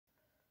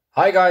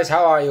Hi guys,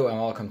 how are you? And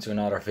welcome to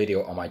another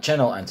video on my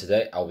channel. And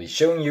today I'll be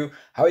showing you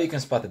how you can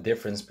spot the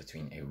difference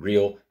between a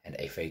real and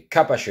a fake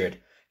Kappa shirt.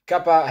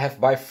 Kappa have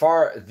by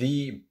far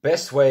the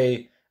best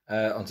way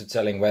onto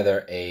telling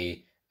whether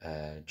a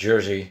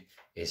jersey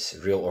is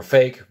real or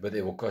fake, but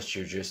it will cost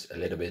you just a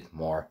little bit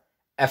more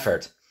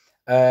effort.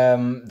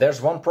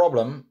 There's one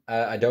problem.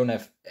 I don't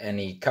have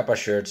any Kappa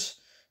shirts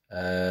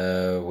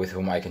with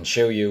whom I can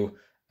show you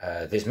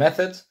this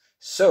method.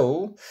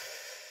 So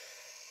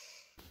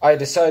I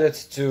decided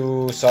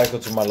to cycle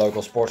to my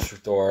local sports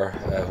store,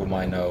 whom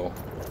I know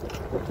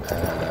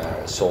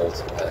sold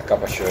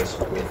Kappa shirts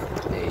with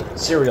a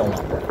serial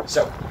number.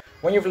 So,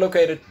 when you've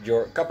located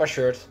your Kappa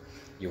shirt,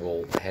 you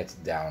will head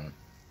down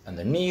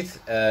underneath,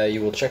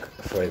 you will check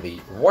for the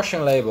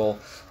washing label,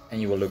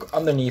 and you will look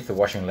underneath the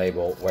washing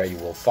label where you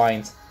will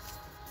find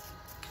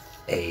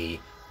a,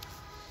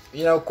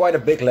 quite a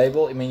big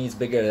label. I mean, it's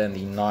bigger than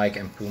the Nike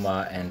and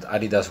Puma and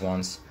Adidas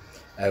ones,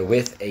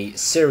 with a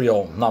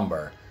serial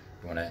number.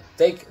 You want to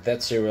take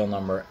that serial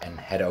number and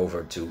head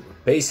over to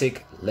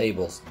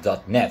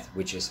basiclabels.net,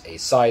 which is a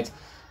site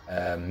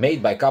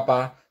made by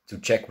Kappa to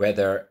check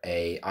whether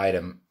an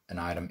item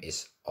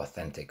is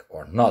authentic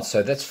or not.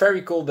 So that's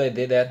very cool they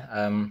did that.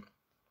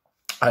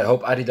 I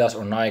hope Adidas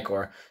or Nike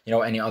or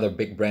any other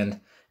big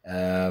brand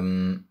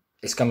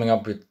is coming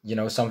up with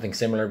something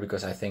similar,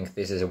 because I think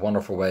this is a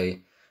wonderful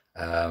way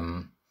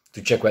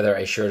to check whether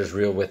a shirt is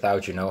real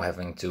without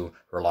having to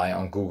rely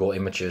on Google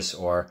Images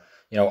or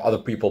other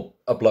people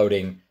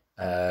uploading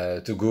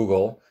to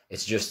Google.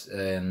 It's just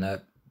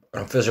an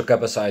official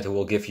Kappa site who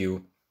will give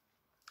you,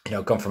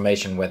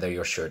 confirmation whether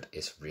your shirt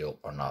is real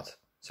or not.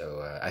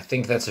 So I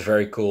think that's a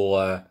very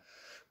cool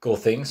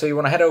thing. So you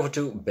want to head over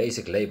to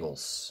Basic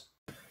Labels.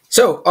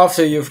 So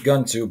after you've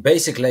gone to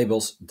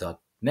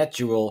basiclabels.net,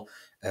 you will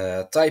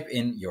type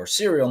in your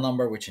serial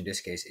number, which in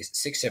this case is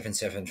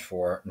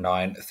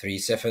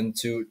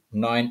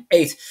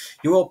 67749372998.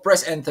 You will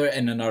press enter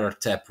and another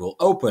tab will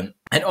open.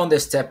 And on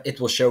this tab, it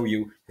will show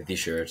you the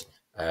shirt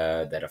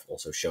that I've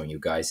also shown you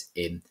guys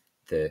in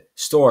the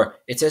store.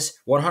 It says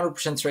 100%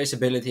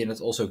 traceability, and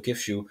it also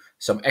gives you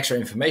some extra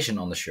information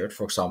on the shirt.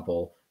 For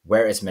example,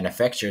 where it's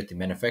manufactured, the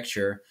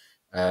manufacturer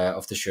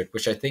of the shirt,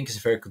 which I think is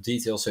a very good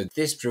detail. So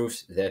this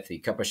proves that the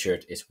Kappa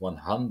shirt is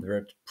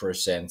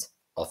 100%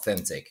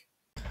 authentic.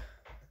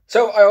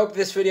 So I hope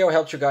this video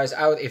helped you guys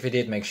out. If it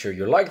did, make sure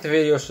you like the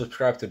video,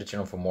 subscribe to the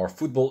channel for more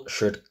football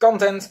shirt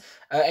content,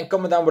 and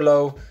comment down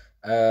below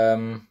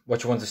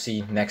what you want to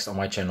see next on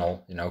my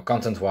channel,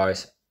 content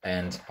wise,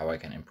 and how I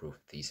can improve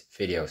these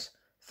videos.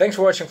 Thanks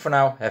for watching for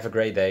now. Have a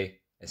great day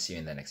and see you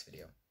in the next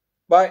video.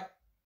 Bye.